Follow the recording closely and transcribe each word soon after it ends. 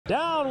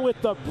Down with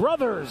the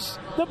brothers,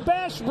 the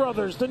Bash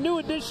Brothers, the new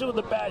addition of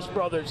the Bash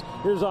Brothers.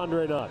 Here's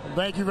Andre Nutt.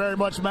 Thank you very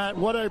much, Matt.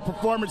 What a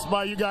performance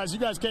by you guys. You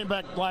guys came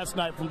back last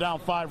night from down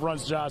 5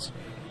 runs, Josh.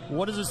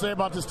 What does it say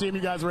about this team?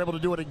 You guys were able to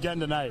do it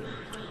again tonight.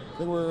 I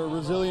think we're a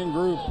resilient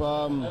group.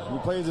 We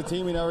play as a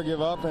team. We never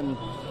give up, and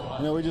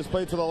we just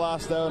played to the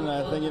last out. And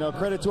I think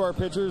credit to our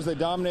pitchers, they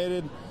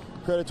dominated.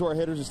 Credit to our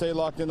hitters who stayed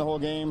locked in the whole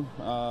game.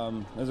 It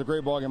was a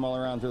great ball game all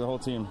around through the whole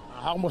team.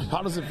 How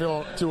does it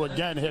feel to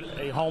again hit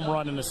a home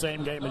run in the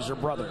same game as your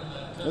brother?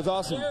 It's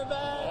awesome.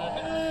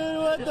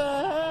 What the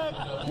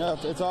heck? Yeah,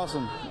 it's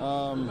awesome.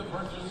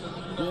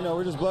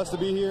 We're just blessed to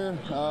be here.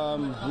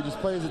 We just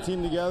play as a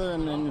team together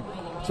and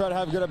try to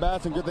have good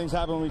at-bats, and good things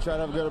happen when we try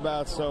to have good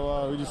at-bats.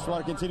 So we just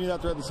want to continue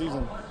that throughout the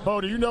season.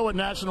 Bo, do you know what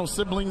National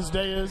Siblings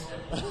Day is?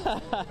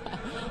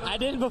 I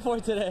did before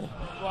today.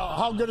 Well,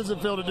 how good does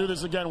it feel to do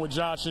this again with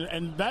Josh?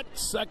 And that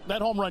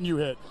home run you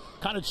hit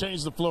kind of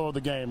changed the flow of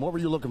the game. What were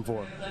you looking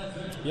for?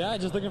 Yeah,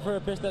 just looking for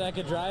a pitch that I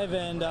could drive,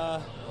 and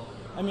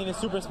it's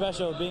super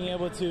special being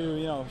able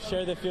to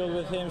share the field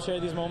with him, share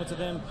these moments with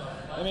him.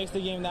 It makes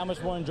the game that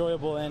much more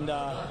enjoyable, and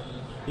to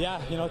be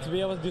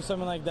able to do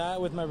something like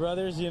that with my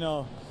brothers,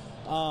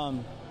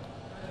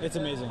 it's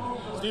amazing.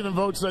 Stephen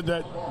Vogt said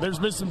that there's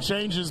been some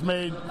changes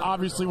made,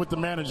 obviously, with the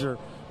manager,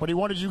 but he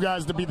wanted you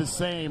guys to be the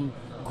same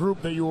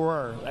group that you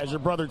were, as your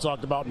brother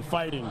talked about, in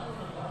fighting.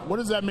 What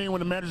does that mean when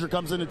the manager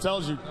comes in and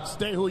tells you,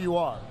 stay who you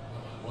are?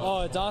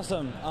 Oh, it's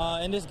awesome.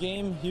 In this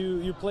game,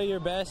 you play your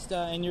best,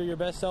 and you're your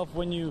best self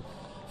when you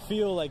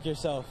feel like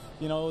yourself.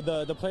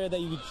 The player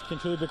that you can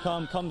truly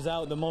become comes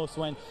out the most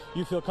when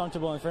you feel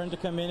comfortable, and for him to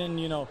come in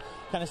and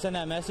kind of send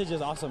that message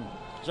is awesome.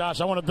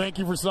 Josh, I want to thank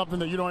you for something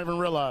that you don't even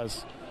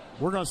realize.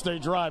 We're going to stay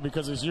dry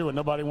because it's you and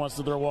nobody wants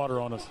to throw water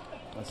on us.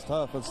 That's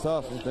tough.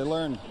 They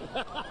learn.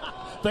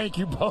 Thank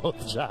you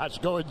both, Josh.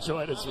 Go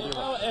enjoy this with you.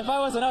 If I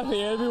wasn't up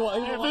here, if it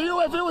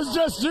was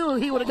just you,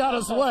 he would have got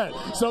us wet.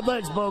 So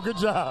thanks, Bo. Good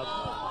job.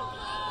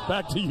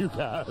 Back to you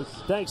guys.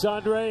 Thanks,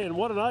 Andre. And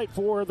what a night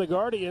for the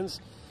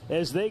Guardians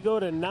as they go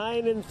to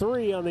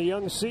 9-3 on the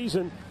young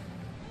season,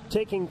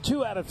 taking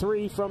 2 out of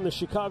 3 from the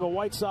Chicago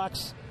White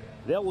Sox.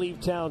 They'll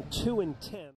leave town 2-10.